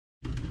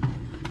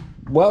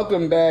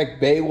Welcome back,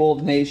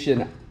 Beowulf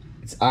Nation.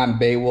 I'm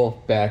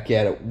Beowulf back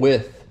at it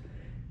with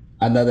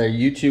another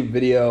YouTube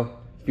video.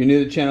 If you're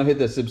new to the channel, hit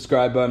the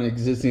subscribe button.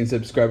 Existing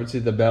subscribers,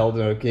 hit the bell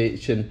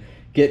notification.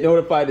 Get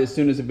notified as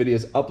soon as the video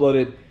is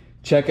uploaded.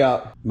 Check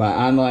out my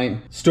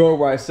online store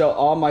where I sell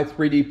all my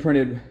 3D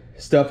printed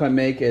stuff I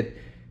make at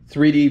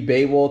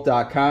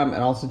 3dbeowulf.com.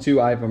 And also too,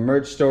 I have a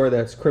merch store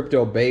that's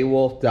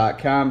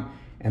cryptobeowulf.com.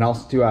 And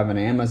also too, I have an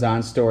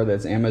Amazon store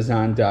that's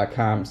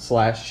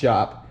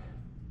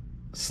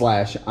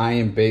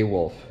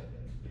amazon.com/shop/IamBeowulf.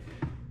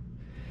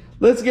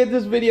 Let's get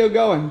this video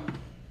going.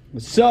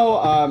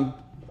 So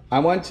I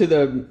went to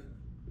the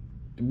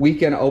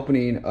weekend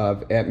opening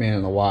of Ant-Man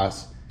and the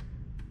Wasp,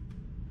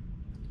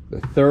 the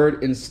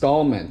third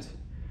installment,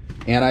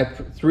 and I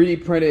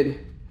 3D printed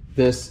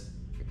this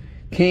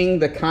Kang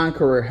the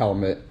Conqueror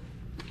helmet.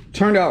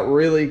 Turned out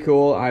really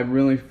cool. I'm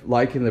really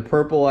liking the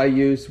purple I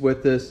used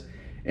with this,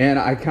 and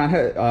I kind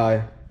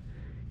of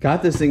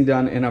got this thing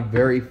done in a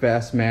very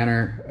fast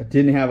manner. I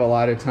didn't have a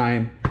lot of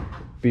time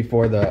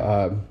before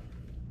the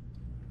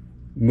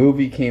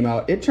movie came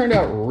out. It turned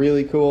out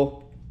really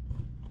cool.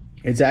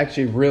 It's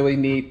actually really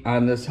neat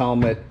on this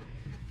helmet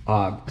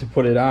to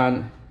put it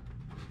on.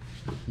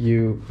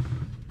 You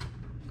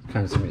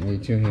kind of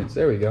need 2 hands.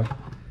 There we go.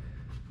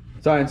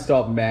 So I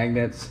installed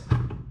magnets.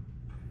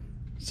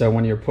 So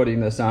when you're putting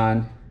this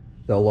on,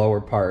 the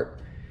lower part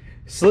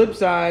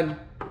slips on,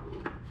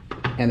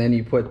 and then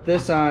you put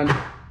this on,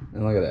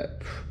 and look at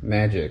that,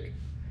 magic.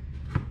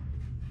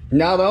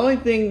 Now the only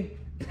thing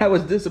that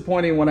was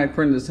disappointing when I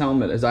printed this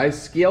helmet is I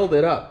scaled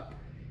it up,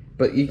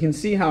 but you can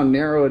see how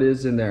narrow it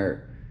is in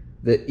there,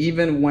 that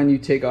even when you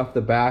take off the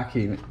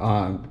backing,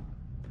 when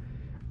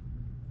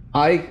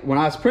I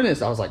was printing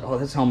this, I was like, oh,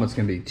 this helmet's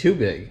gonna be too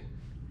big,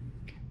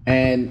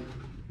 and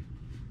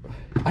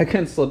I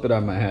couldn't slip it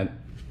on my head.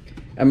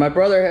 And my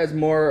brother has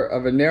more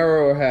of a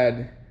narrow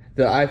head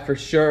that I for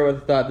sure would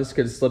have thought this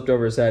could have slipped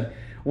over his head.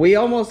 We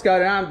almost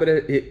got it on,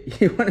 but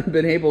he wouldn't have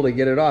been able to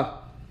get it off.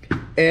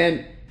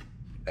 And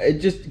it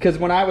just, because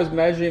when I was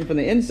measuring from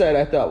the inside,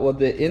 I thought, well,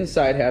 the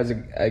inside has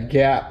a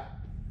gap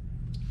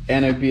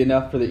and it'd be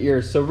enough for the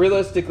ears. So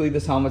realistically,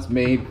 this helmet's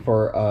made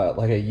for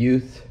like a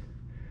youth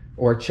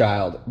or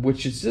child,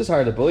 which is just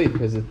hard to believe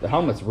because the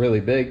helmet's really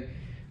big.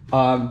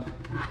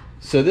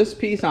 So this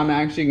piece I'm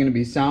actually going to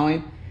be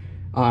selling.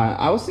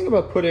 I was thinking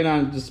about putting it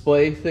on a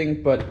display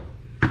thing, but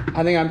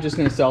I think I'm just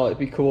going to sell it. It'd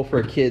be cool for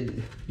a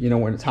kid, you know,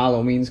 when it's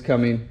Halloween's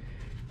coming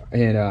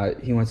and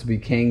he wants to be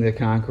Kang the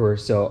Conqueror.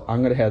 So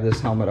I'm going to have this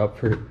helmet up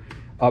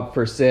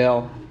for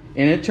sale.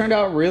 And it turned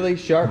out really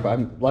sharp.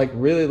 I'm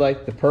really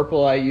like the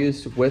purple I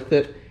used with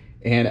it.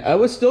 And it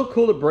was still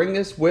cool to bring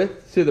this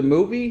with to the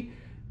movie,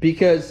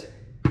 because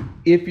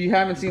if you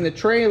haven't seen the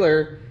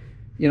trailer,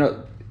 you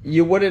know,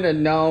 you wouldn't have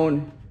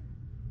known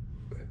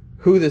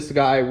who this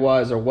guy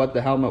was or what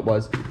the helmet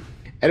was.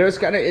 And it was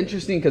kind of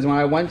interesting because when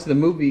I went to the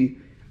movie,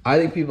 I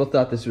think people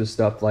thought this was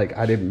stuff like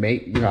I didn't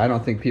make, you know, I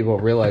don't think people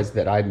realized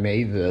that I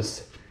made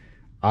this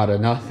out of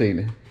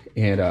nothing.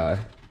 And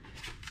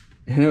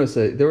it was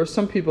there were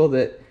some people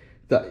that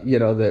you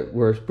know, that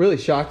were really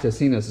shocked to have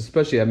seen this,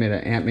 especially I made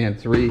an Ant-Man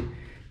 3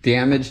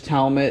 damaged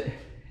helmet,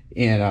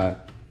 and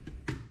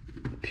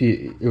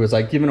it was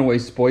like giving away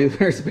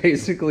spoilers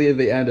basically at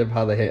the end of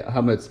how the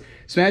helmet's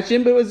smashed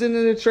in, but it was in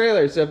the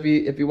trailer. So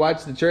if you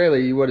watched the trailer,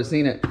 you would have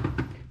seen it.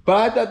 But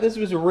I thought this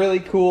was really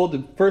cool.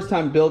 The first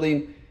time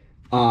building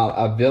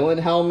a villain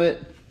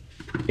helmet,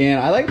 and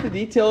I like the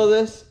detail of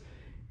this,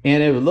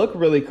 and it would look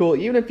really cool.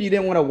 Even if you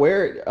didn't want to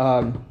wear it,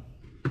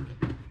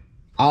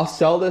 I'll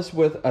sell this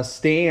with a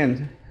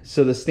stand,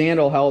 so the stand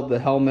will hold the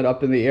helmet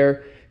up in the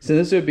air. So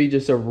this would be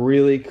just a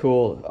really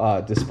cool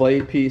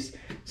display piece.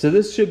 So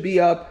this should be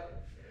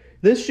up.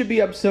 This should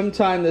be up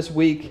sometime this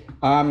week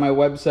on my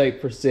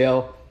website for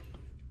sale.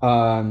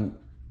 I'm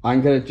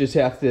gonna just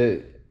have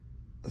to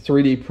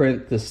 3D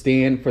print the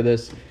stand for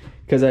this,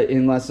 because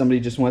unless somebody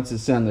just wants to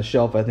sit on the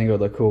shelf, I think it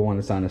would look cool when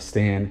it's on a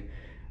stand,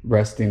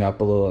 resting up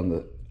a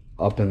little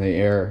up in the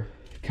air.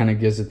 Kind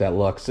of gives it that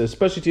look. So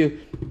especially too,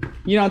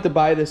 you don't have to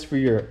buy this for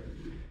your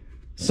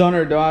son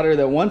or daughter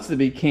that wants to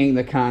be Kang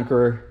the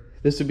Conqueror.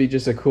 This would be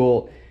just a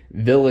cool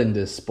villain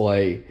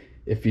display.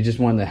 If you just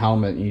want the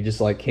helmet and you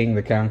just like Kang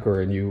the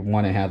Conqueror and you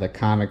want to have the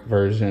comic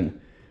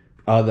version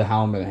of the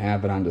helmet and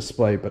have it on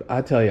display. But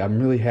I tell you, I'm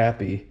really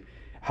happy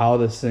how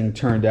this thing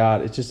turned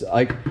out. It's just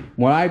like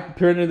when I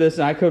printed this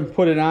and I couldn't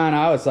put it on,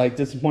 I was like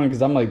disappointed,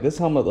 because I'm like, this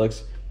helmet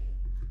looks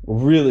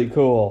really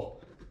cool.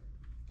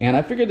 And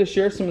I figured to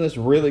share some of this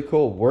really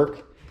cool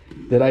work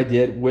that I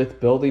did with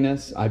building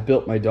this. I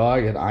built my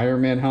dog an Iron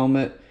Man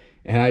helmet,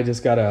 and I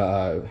just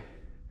gotta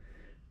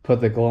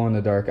put the glow in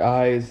the dark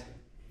eyes.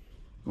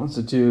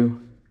 Also too,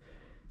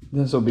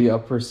 this will be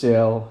up for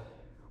sale,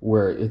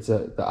 where it's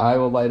the eye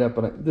will light up.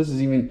 But this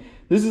is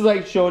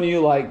like showing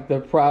you like the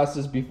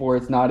process before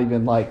it's not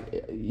even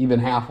like even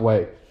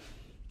halfway.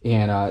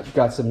 And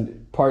got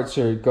some parts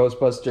for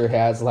Ghostbuster,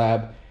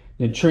 HasLab,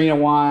 Neutrino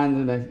wand,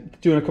 and I'm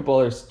doing a couple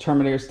other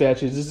Terminator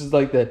statues. This is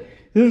like the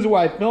This is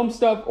why I film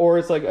stuff, or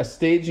it's like a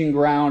staging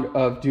ground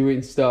of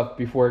doing stuff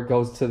before it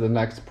goes to the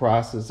next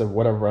process of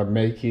whatever I'm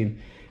making.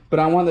 But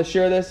I wanted to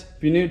share this.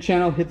 If you're new to the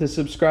channel, hit the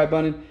subscribe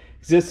button.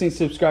 Existing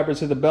subscribers,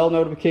 hit the bell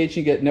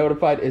notification, get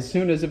notified as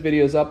soon as a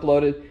video is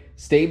uploaded.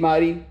 Stay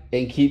mighty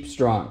and keep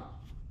strong.